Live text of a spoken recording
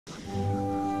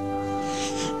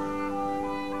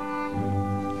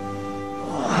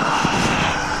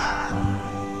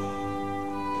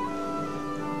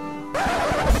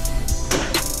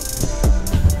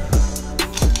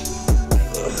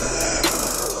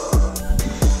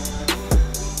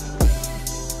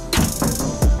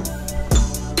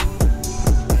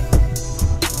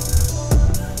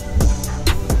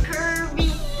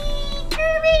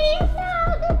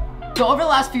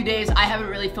last few days, I haven't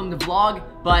really filmed a vlog,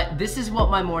 but this is what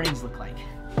my mornings look like.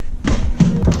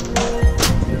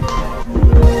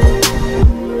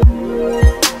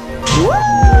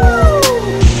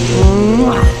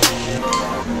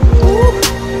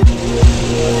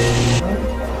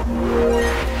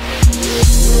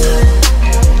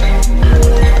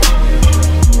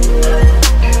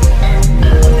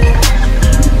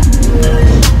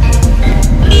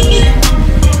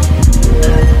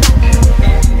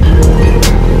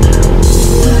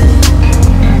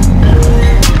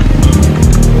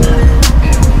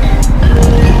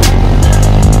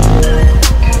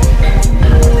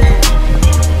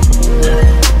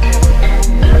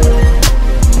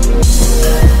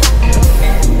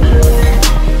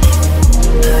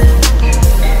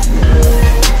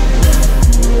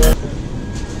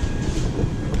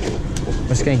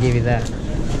 I'm just gonna give you that.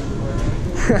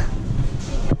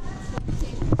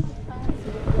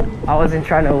 I wasn't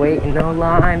trying to wait in no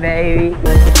line, baby.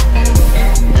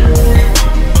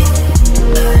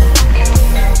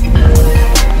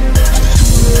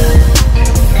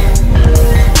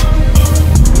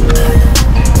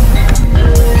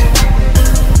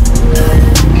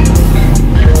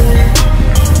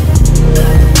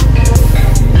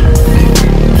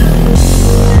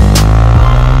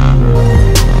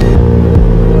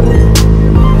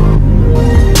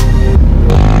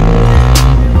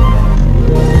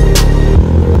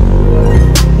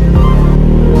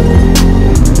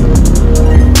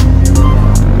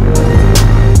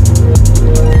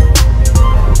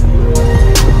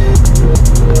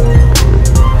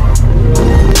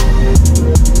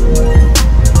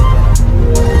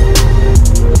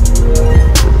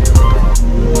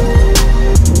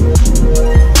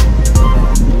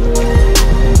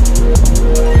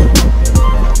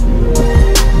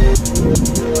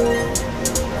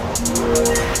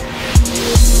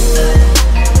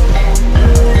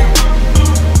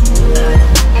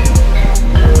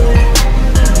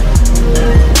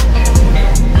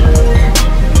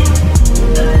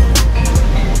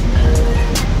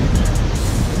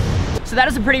 So that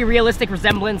is a pretty realistic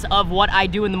resemblance of what I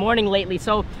do in the morning lately.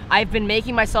 So I've been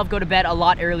making myself go to bed a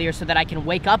lot earlier so that I can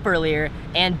wake up earlier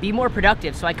and be more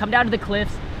productive. So I come down to the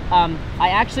cliffs. I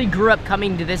actually grew up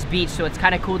coming to this beach, so it's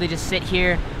kind of cool to just sit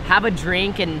here, have a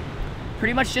drink, and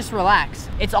pretty much just relax.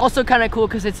 It's also kind of cool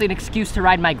because it's an excuse to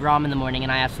ride my Grom in the morning,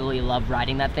 and I absolutely love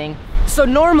riding that thing. So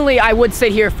normally I would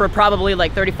sit here for probably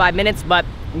like 35 minutes, but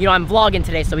you know, I'm vlogging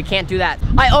today, so we can't do that.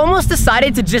 I almost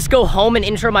decided to just go home and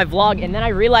intro my vlog, and then I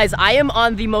realized I am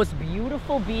on the most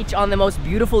beautiful beach on the most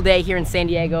beautiful day here in San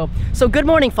Diego. So good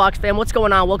morning, Fox fam. What's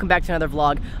going on? Welcome back to another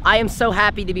vlog. I am so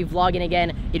happy to be vlogging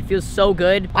again. It feels so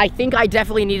good. I think I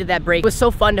definitely needed that break. It was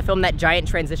so fun to film that giant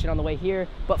transition on the way here,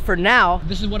 but for now,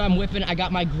 this is what I'm whipping. I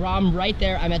got my Grom right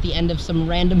there. I'm at the end of some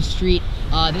random street.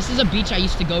 This is a beach I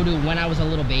used to go to when I was a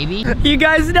little baby. You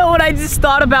guys know what I just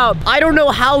thought about. I don't know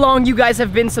how long you guys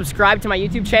have been subscribed to my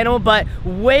YouTube channel, but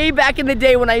way back in the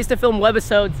day when I used to film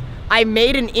webisodes, I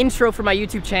made an intro for my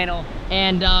YouTube channel,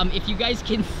 and if you guys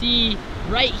can see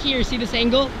right here, see this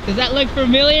angle? Does that look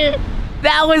familiar?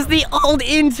 That was the old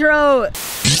intro.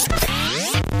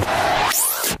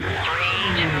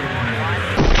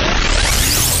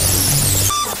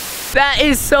 That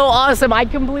is so awesome. I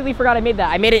completely forgot I made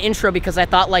that. I made an intro because I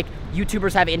thought like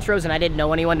YouTubers have intros and I didn't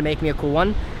know anyone to make me a cool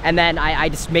one. And then I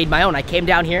just made my own. I came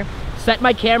down here, set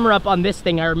my camera up on this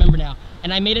thing, I remember now,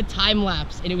 and I made a time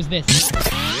lapse, and it was this.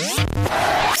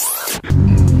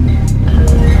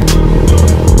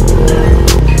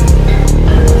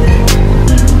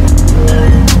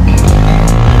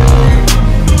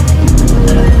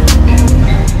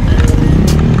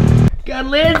 Got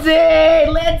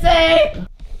Lindsay! Lindsay!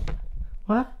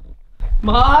 What?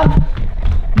 Mom?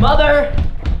 Mother?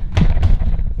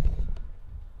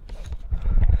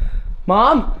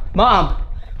 Mom? Mom?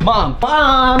 Mom?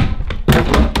 Mom?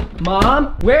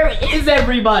 Mom? Where is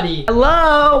everybody?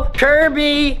 Hello?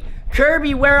 Kirby?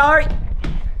 Kirby, where are you?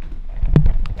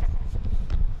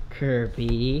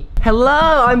 Kirby?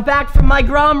 Hello, I'm back from my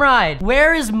Grom ride.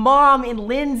 Where is Mom and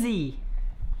Lindsay?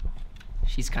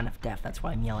 She's kind of deaf, that's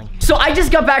why I'm yelling. So I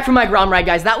just got back from my Grom ride,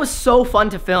 guys. That was so fun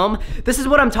to film. This is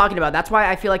what I'm talking about. That's why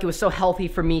I feel like it was so healthy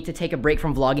for me to take a break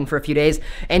from vlogging for a few days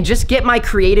and just get my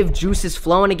creative juices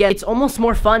flowing again. It's almost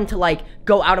more fun to like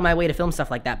go out of my way to film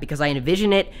stuff like that because I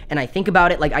envision it and I think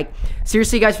about it. Like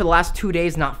seriously guys, for the last 2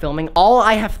 days not filming, all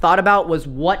I have thought about was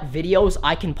what videos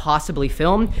I can possibly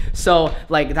film. So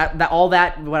like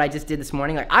what I just did this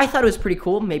morning, like I thought it was pretty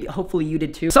cool. Maybe hopefully you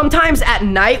did too. Sometimes at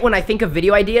night when I think of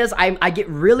video ideas, I get get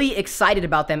really excited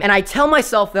about them, and I tell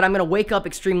myself that I'm gonna wake up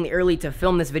extremely early to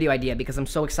film this video idea because I'm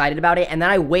so excited about it, and then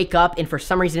I wake up and for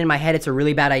some reason in my head it's a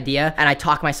really bad idea, and I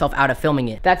talk myself out of filming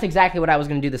it. That's exactly what I was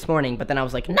gonna do this morning, but then I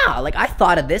was like, nah, like I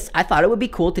thought of this. I thought it would be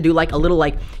cool to do like a little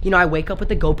like, you know, I wake up with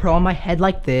the GoPro on my head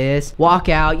like this, walk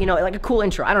out, you know, like a cool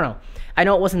intro. I don't know. I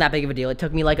know it wasn't that big of a deal. It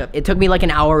took me like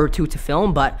an hour or two to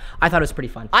film, but I thought it was pretty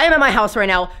fun. I am at my house right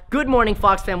now. Good morning,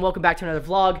 Fox fam. Welcome back to another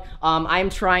vlog. I am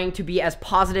trying to be as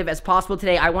positive as possible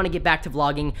today. I want to get back to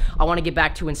vlogging. I want to get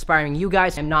back to inspiring you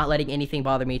guys. I'm not letting anything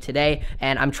bother me today,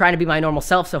 and I'm trying to be my normal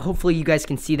self, so hopefully you guys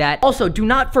can see that. Also, do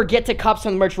not forget to cop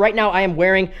some merch. Right now, I am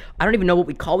wearing, I don't even know what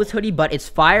we call this hoodie, but it's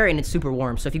fire and it's super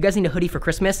warm. So if you guys need a hoodie for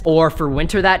Christmas or for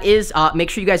winter, that is, make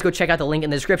sure you guys go check out the link in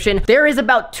the description. There is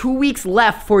about 2 weeks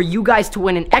left for you guys to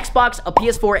win an Xbox, a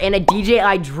PS4, and a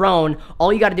DJI drone.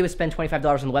 All you gotta do is spend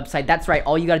 $25 on the website. That's right,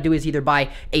 all you gotta do is either buy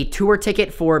a tour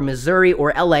ticket for Missouri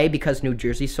or LA because New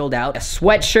Jersey sold out, a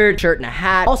sweatshirt, shirt, and a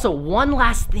hat. Also, one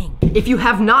last thing. If you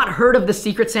have not heard of the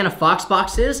Secret Santa Fox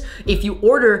boxes, if you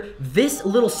order this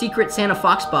little Secret Santa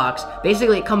Fox box,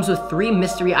 basically it comes with 3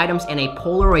 mystery items and a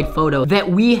Polaroid photo that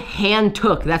we hand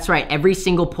took. That's right, every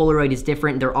single Polaroid is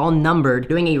different. They're all numbered.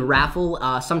 Doing a raffle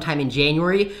sometime in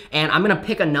January, and I'm gonna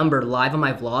pick a number live on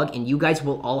my vlog, and you guys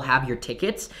will all have your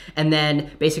tickets, and then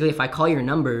basically if I call your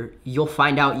number, you'll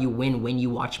find out you win when you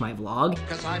watch my vlog.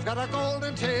 'Cause I've got a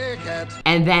golden ticket.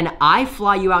 And then I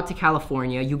fly you out to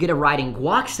California, you get a ride in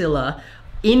Guaxilla,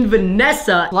 in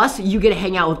Vanessa, plus you get to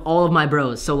hang out with all of my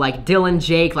bros. So like Dylan,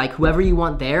 Jake, like whoever you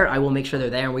want there, I will make sure they're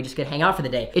there and we just get to hang out for the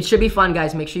day. It should be fun,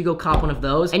 guys. Make sure you go cop one of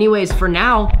those. Anyways, for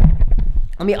now,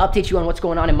 let me update you on what's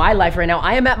going on in my life right now.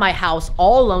 I am at my house,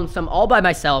 all lonesome, all by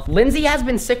myself. Lindsay has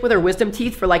been sick with her wisdom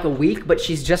teeth for like a week, but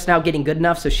she's just now getting good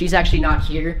enough, so she's actually not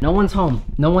here. No one's home.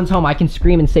 No one's home. I can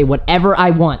scream and say whatever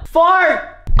I want.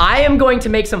 Fart! I am going to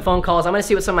make some phone calls. I'm gonna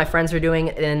see what some of my friends are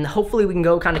doing, and hopefully we can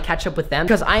go kind of catch up with them,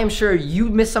 because I am sure you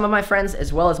miss some of my friends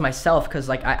as well as myself, because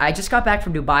like I just got back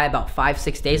from Dubai about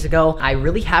 5-6 days ago. I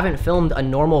really haven't filmed a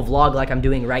normal vlog like I'm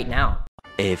doing right now.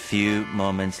 A few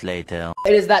moments later.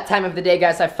 It is that time of the day,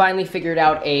 guys. I finally figured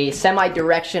out a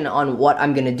semi-direction on what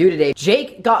I'm gonna do today.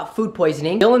 Jake got food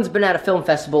poisoning. Dylan's been at a film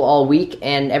festival all week,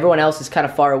 and everyone else is kind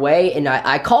of far away, and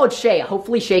I called Shay.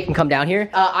 Hopefully Shay can come down here.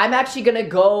 I'm actually gonna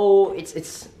go,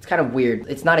 it's kind of weird.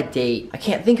 It's not a date. I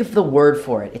can't think of the word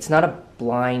for it. It's not a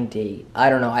blind date. I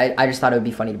don't know. I just thought it would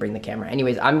be funny to bring the camera.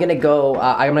 Anyways, I'm gonna go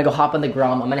hop on the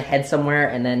Grom. I'm gonna head somewhere,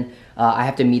 and then I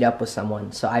have to meet up with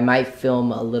someone. So I might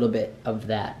film a little bit of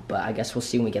that, but I guess we'll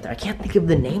see when we get there. I can't think of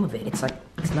the name of it. It's like,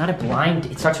 it's not a blind,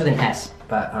 it starts with an S,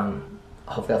 but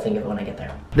hopefully I'll think of it when I get there.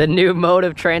 The new mode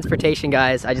of transportation,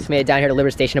 guys. I just made it down here to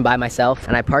Liberty Station by myself,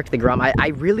 and I parked the Grom. I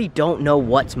really don't know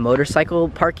what's motorcycle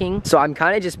parking, so I'm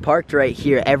kind of just parked right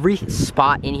here. Every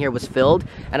spot in here was filled,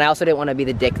 and I also didn't want to be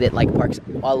the dick that like parks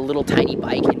a little tiny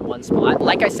bike in one spot.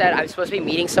 Like I said, I was supposed to be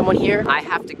meeting someone here. I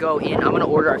have to go in. I'm gonna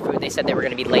order our food. They said they were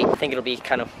gonna be late. I think it'll be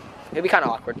kind of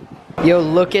awkward. Yo,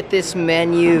 look at this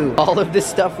menu. All of this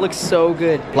stuff looks so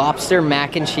good. Lobster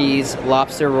mac and cheese,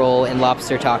 lobster roll, and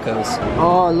lobster tacos.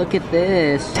 Oh, look at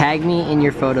this. Tag me in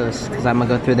your photos, because I'm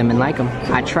gonna go through them and like them.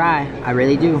 I try, I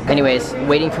really do. Anyways,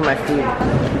 waiting for my food.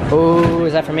 Oh,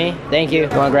 is that for me? Thank you. You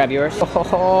wanna grab yours?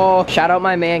 Oh, shout out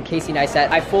my man, Casey Neistat.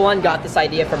 I full on got this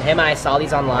idea from him, and I saw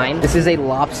these online. This is a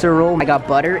lobster roll. I got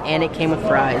butter, and it came with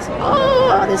fries.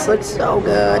 Oh, this looks so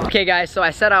good. Okay, guys, so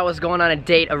I said I was going on a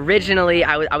date. Originally,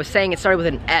 I was saying it started with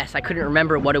an S. I couldn't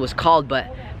remember what it was called,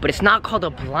 but it's not called a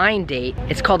blind date.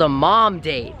 It's called a mom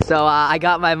date. So I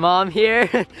got my mom here.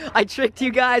 I tricked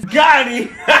you guys. Got me.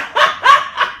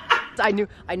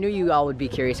 I knew you all would be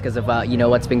curious because of you know,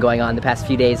 what's been going on the past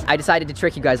few days. I decided to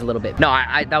trick you guys a little bit. No,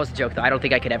 that was a joke though. I don't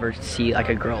think I could ever see like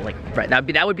a girl like right.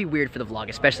 That would be weird for the vlog,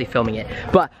 especially filming it.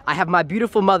 But I have my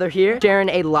beautiful mother here sharing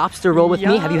a lobster roll with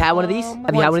me. Have you had one of these?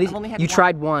 Have you had one of these? You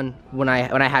tried one when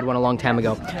I had one a long time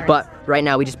ago. But right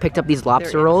now we just picked up these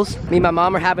lobster rolls. Me and my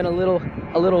mom are having a little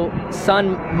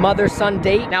mother-son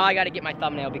date. Now I got to get my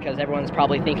thumbnail because everyone's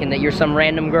probably thinking that you're some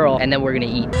random girl, and then we're gonna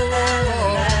eat.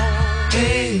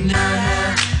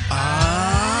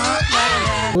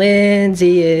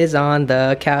 Lindsay is on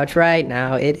the couch right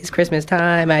now. It is Christmas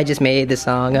time. I just made the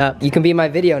song up. You can be in my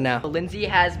video now. Lindsay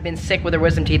has been sick with her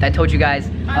wisdom teeth. I told you guys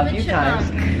a few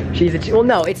times. She's a well,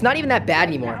 no, it's not even that bad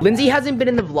anymore. Lindsay hasn't been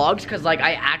in the vlogs because like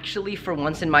I actually for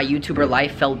once in my YouTuber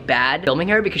life felt bad filming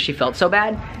her because she felt so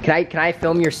bad. Can I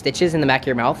film your stitches in the back of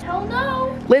your mouth? Hell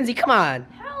no. Lindsay, come on.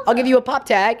 Hell I'll give you a pop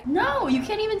tag. No, you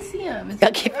can't even see him.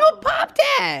 I'll give you a pop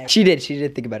tag. She did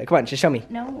think about it. Come on, just show me.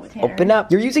 No, Tanner. Open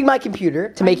up. You're using my computer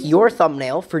to make your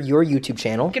thumbnail for your YouTube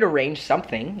channel. I could arrange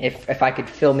something if I could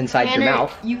film inside Tanner, your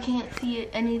mouth. you can't see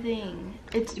anything.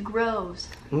 It's gross.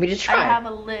 Let me just try. I have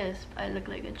a lisp. I look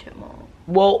like a chipmunk.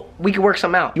 Well, we could work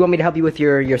something out. You want me to help you with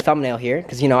your thumbnail here?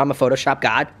 Because, you know, I'm a Photoshop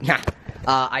god.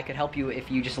 I could help you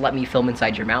if you just let me film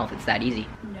inside your mouth. It's that easy.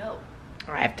 No.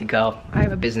 I have to go. I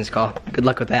have a business call. Good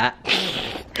luck with that.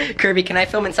 Kirby, can I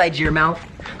film inside your mouth?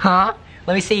 Huh?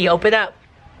 Let me see. Open up.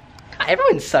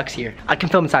 Everyone sucks here. I can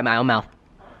film inside my own mouth.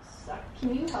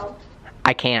 Can you help?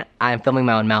 I can't. I am filming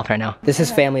my own mouth right now. This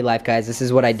is family life, guys. This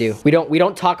is what I do. We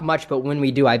don't talk much, but when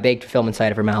we do, I beg to film inside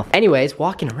of her mouth. Anyways,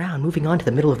 walking around, moving on to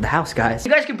the middle of the house, guys.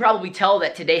 You guys can probably tell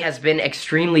that today has been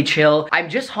extremely chill. I'm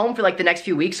just home for like the next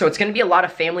few weeks, so it's gonna be a lot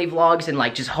of family vlogs and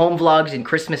like just home vlogs and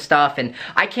Christmas stuff, and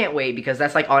I can't wait because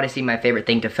that's like honestly my favorite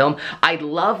thing to film. I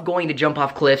love going to jump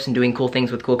off cliffs and doing cool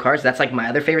things with cool cars. That's like my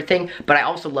other favorite thing, but I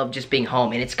also love just being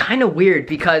home, and it's kind of weird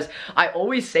because I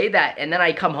always say that, and then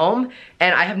I come home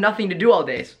and I have nothing to do all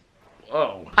days.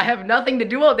 Oh. I have nothing to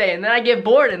do all day, and then I get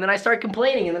bored, and then I start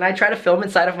complaining, and then I try to film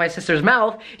inside of my sister's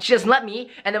mouth. She doesn't let me,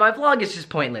 and then my vlog is just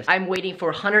pointless. I'm waiting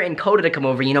for Hunter and Coda to come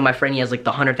over. You know my friend, he has like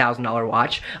the $100,000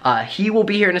 watch. He will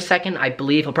be here in a second. I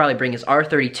believe he'll probably bring his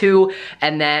R32,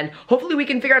 and then hopefully we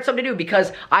can figure out something to do,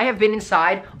 because I have been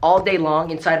inside all day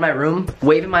long, inside my room,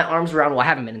 waving my arms around. Well, I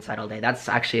haven't been inside all day. That's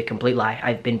actually a complete lie.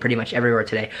 I've been pretty much everywhere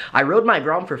today. I rode my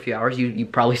Grom for a few hours. You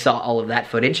probably saw all of that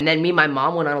footage. And then me and my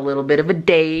mom went on a little bit of a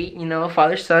date, you know,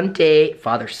 father-son date.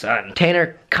 Father-son.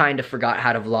 Tanner kind of forgot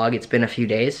how to vlog. It's been a few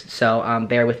days, so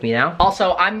bear with me now.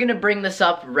 Also, I'm gonna bring this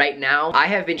up right now. I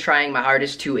have been trying my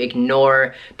hardest to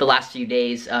ignore the last few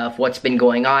days of what's been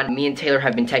going on. Me and Taylor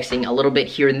have been texting a little bit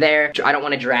here and there. I don't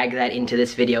want to drag that into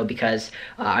this video because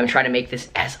I'm trying to make this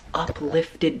as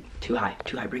uplifted. Too high,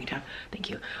 bring it down. Thank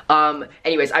you.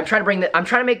 Anyways, I'm trying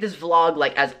to make this vlog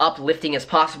like as uplifting as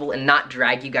possible and not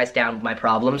drag you guys down with my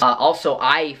problems. Also,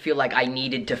 I feel like I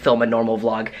needed to film a normal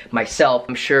vlog myself.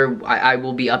 I'm sure I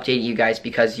will be updating you guys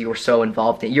because you're so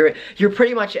involved in it. You're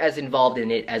pretty much as involved in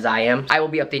it as I am. I will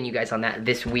be updating you guys on that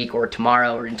this week or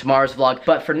tomorrow or in tomorrow's vlog.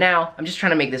 But for now, I'm just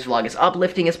trying to make this vlog as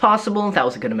uplifting as possible. That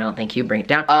was a good amount. Thank you. Bring it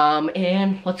down.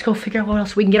 And let's go figure out what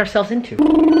else we can get ourselves into.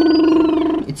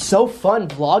 It's so fun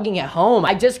vlogging at home.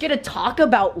 I just get to talk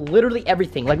about literally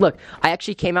everything. Like, look, I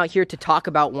actually came out here to talk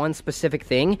about one specific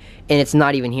thing, and it's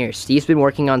not even here. Steve's been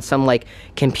working on some, like,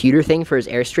 computer thing for his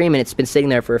Airstream, and it's been sitting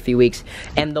there for a few weeks.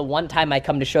 And the one time I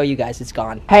come to show you guys, it's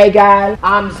gone. Hey, guys,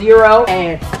 I'm Zero,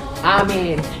 and I'm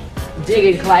in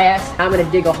digging class. I'm gonna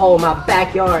dig a hole in my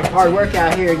backyard. Hard work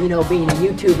out here, you know, being a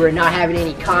YouTuber and not having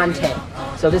any content.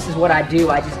 So this is what I do.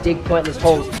 I just dig pointless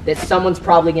holes that someone's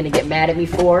probably gonna get mad at me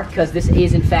for, because this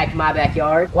is in fact my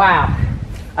backyard. Wow,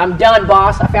 I'm done,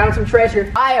 boss. I found some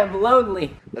treasure. I am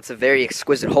lonely. That's a very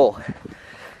exquisite hole.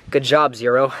 Good job,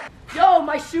 Zero. Yo,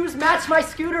 my shoes match my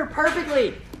scooter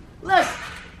perfectly. Look.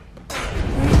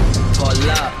 Pull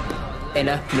up in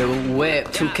a new whip,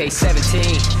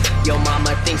 2K17. Yo,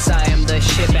 mama thinks I am the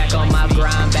shit. Back on my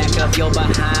grind, back up your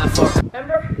behind for.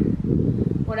 Remember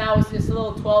when I was this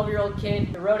little 12-year-old kid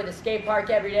who rode at the skate park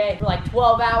every day for like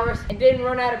 12 hours and didn't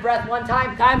run out of breath one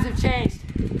time? Times have changed.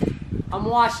 I'm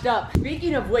washed up.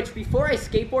 Speaking of which, before I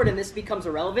skateboard and this becomes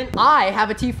irrelevant, I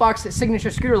have a T-Fox signature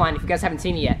scooter line if you guys haven't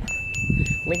seen it yet.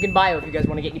 Link in bio if you guys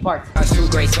want to get any parts.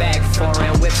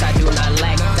 Whips I do not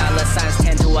lack. Dollar signs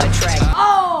tend to attract.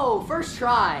 Oh, first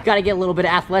try. Gotta get a little bit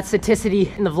of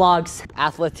athleticity in the vlogs.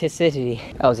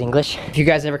 Athleticity. That was English. If you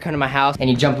guys ever come to my house and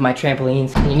you jump in my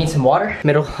trampolines and you need some water,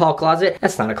 middle hall closet.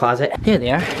 That's not a closet. There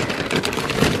they are.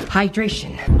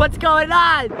 Hydration. What's going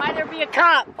on? Might there be a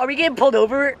cop? Are we getting pulled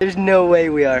over? There's no way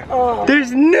we are. Oh.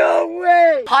 There's no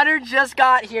way. Hunter just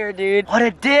got here, dude. What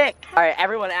a dick. All right,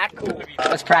 everyone act cool.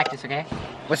 Let's practice, okay?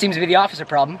 What seems to be the officer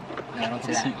problem? No, don't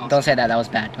say that. Don't say that. That was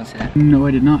bad. Don't say that. No,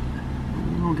 I did not.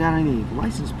 You don't got any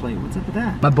license plate. What's up with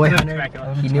that? My boy Hunter,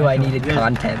 he knew I needed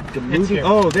content.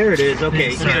 Oh, there it is.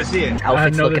 Okay, can't see it.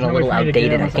 Outfit's looking a little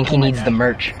outdated. I think he needs the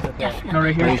merch. Yeah.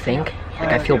 What do you think?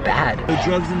 Like, I feel bad. No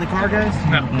drugs in the car, guys?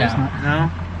 No.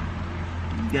 No?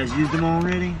 You guys used them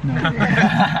already?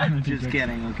 No. Just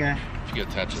kidding, okay?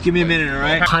 Just give me a minute,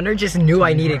 alright? Hunter just knew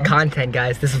I needed content,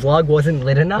 guys. This vlog wasn't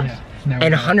lit enough.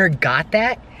 And Hunter got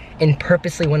that and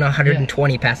purposely went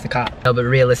 120 past the cop. No, but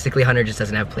realistically, Hunter just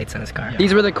doesn't have plates on his car.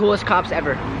 These were the coolest cops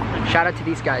ever. Shout out to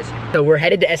these guys. So we're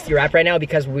headed to SD Rap right now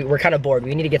because we're kind of bored.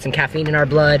 We need to get some caffeine in our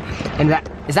blood. And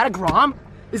is that a Grom?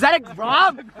 Is that a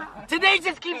Grom? Today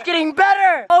just keeps getting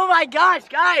better. Oh my gosh,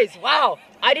 guys, wow.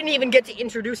 I didn't even get to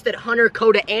introduce that Hunter,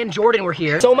 Coda, and Jordan were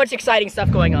here. So much exciting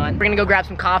stuff going on. We're gonna go grab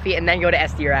some coffee and then go to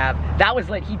SD Ave. That was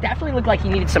lit. He definitely looked like he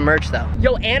needed some merch though.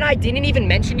 Yo, and I didn't even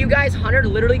mention you guys, Hunter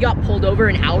literally got pulled over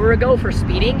an hour ago for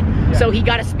speeding. Yeah. So he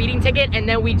got a speeding ticket and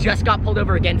then we just got pulled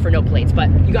over again for no plates. But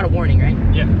you got a warning, right?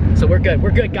 Yeah. So we're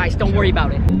good guys, don't worry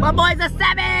about it. My boy's a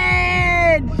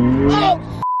 7!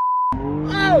 Oh!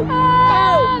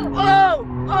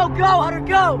 Oh, go, Hunter,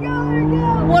 go!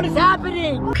 What is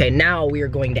happening? Okay, now we are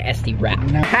going to SD Rap.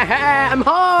 I'm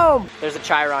home! There's a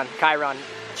Chiron. Chiron?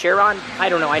 I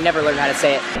don't know, I never learned how to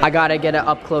say it. I gotta get an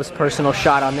up-close personal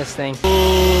shot on this thing.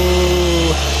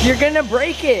 Ooh, you're gonna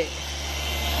break it.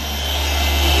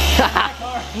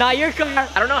 Not your car.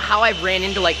 I don't know how I've ran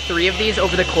into like 3 of these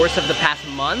over the course of the past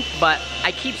month, but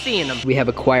I keep seeing them. We have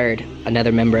acquired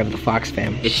another member of the Fox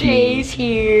fam. Shay's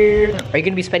here. Are you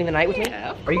gonna be spending the night with me?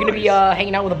 Yeah, Are you gonna be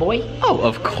hanging out with a boy? Oh,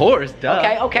 of course,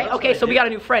 duh. Okay, so we got a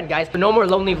new friend, guys. But no more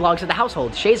lonely vlogs of the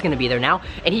household. Shay's gonna be there now,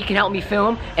 and he can help me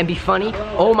film and be funny.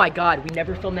 Oh my God, we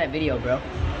never filmed that video, bro.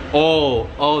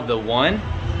 Oh, the one?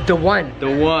 The one.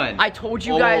 I told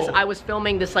you guys I was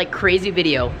filming this like crazy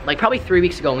video, like probably 3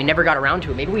 weeks ago, and we never got around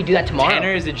to it. Maybe we do that tomorrow.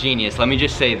 Tanner is a genius, let me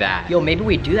just say that. Yo, maybe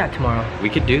we do that tomorrow. We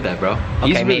could do that, bro.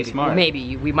 He's okay, really smart.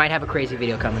 Maybe, we might have a crazy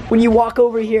video coming. When you walk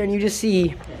over here and you just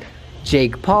see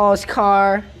Jake Paul's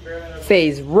car,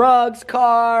 FaZe Ruggs'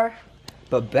 car,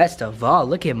 but best of all,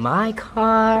 look at my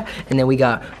car. And then we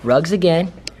got Ruggs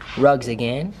again.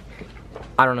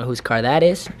 I don't know whose car that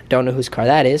is.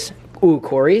 Ooh,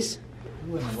 Corey's.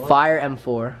 Fire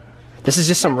M4. This is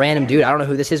just some random dude. I don't know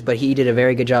who this is, but he did a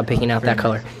very good job picking out that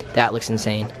color. That looks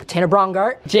insane. Tanner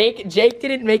Brongart. Jake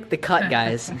didn't make the cut,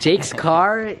 guys. Jake's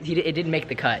car, it didn't make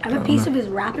the cut. I have a piece of his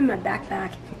wrap in my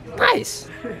backpack. Nice.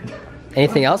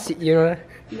 Anything else? You know?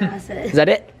 No, that's it. Is that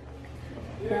it?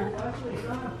 Yeah.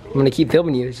 I'm gonna keep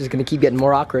filming you. It's just gonna keep getting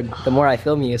more awkward the more I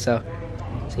film you, so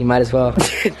you might as well.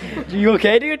 You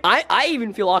okay, dude? I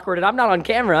even feel awkward and I'm not on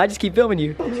camera. I just keep filming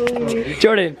you.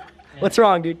 Jordan. What's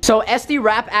wrong, dude? So SD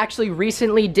Rap actually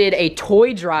recently did a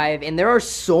toy drive, and there are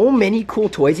so many cool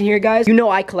toys in here, guys. You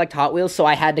know I collect Hot Wheels, so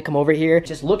I had to come over here,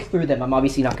 just look through them. I'm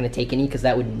obviously not gonna take any because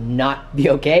that would not be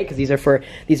okay, because these are for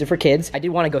kids. I did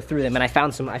want to go through them, and I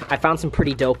found some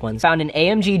pretty dope ones. Found an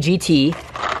AMG GT.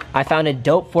 I found a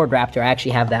dope Ford Raptor. I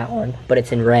actually have that one, but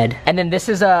it's in red. And then this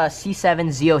is a C7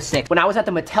 Z06. When I was at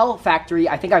the Mattel factory,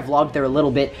 I think I vlogged there a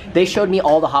little bit. They showed me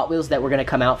all the Hot Wheels that were gonna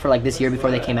come out for like this year before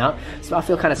they came out. So I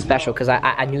feel kind of special because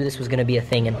I knew this was gonna be a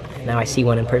thing, and now I see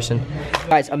one in person.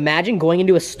 Guys, imagine going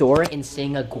into a store and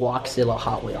seeing a Guaxilla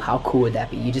Hot Wheel. How cool would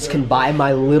that be? You just can buy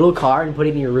my little car and put it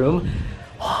in your room.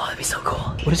 Oh, that'd be so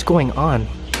cool. What is going on?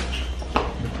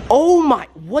 Oh my,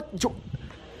 what?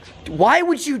 Why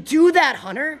would you do that,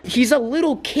 Hunter? He's a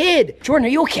little kid. Jordan, are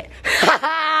you okay?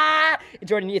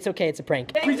 Jordan, it's okay, it's a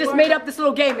prank. We just made up this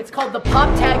little game. It's called the Pop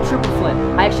Tag Triple Flip.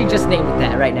 I actually just named it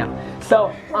that right now.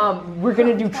 So, we're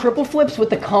gonna do triple flips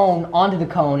with the cone onto the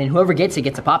cone, and whoever gets it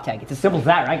gets a pop tag. It's as simple as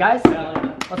that, right guys?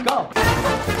 Let's go.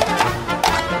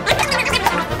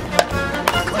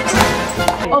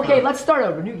 Okay, let's start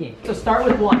over, new game. So start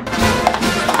with 1.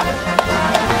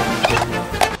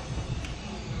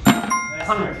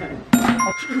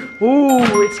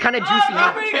 Ooh, it's kind of juicy.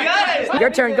 Huh? Your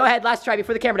turn. Go ahead. Last try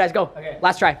before the camera dies. Go. Okay.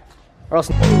 Last try. Or else.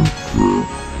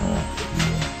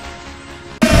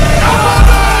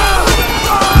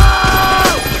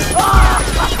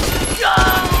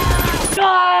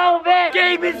 Oh man!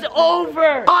 Game is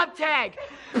over. Pop tag.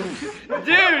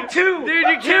 Dude, 2. Dude,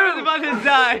 your camera's about to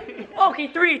die. Okay,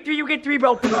 3. You get 3,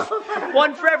 bro.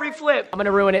 1 for every flip. I'm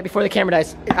gonna ruin it before the camera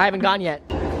dies. I haven't gone yet.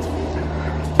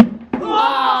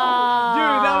 Oh,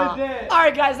 dude, that was it.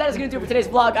 Alright guys, that is gonna do it for today's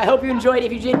vlog. I hope you enjoyed.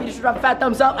 If you did, be sure to drop a fat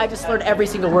thumbs up. I just slurred every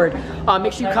single word.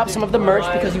 Make sure you cop some of the merch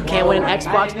because you can win an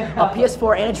Xbox, a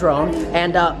PS4, and a drone.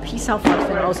 And peace out, Fox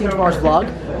fam. I'll see you in tomorrow's vlog.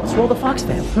 Let's roll the Fox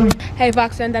fam. Hey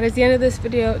Fox fam, that is the end of this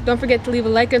video. Don't forget to leave a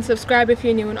like and subscribe if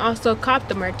you're new, and also cop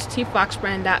the merch,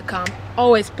 tfoxbrand.com.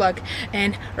 Always plug,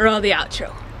 and roll the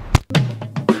outro.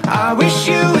 I wish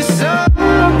you were so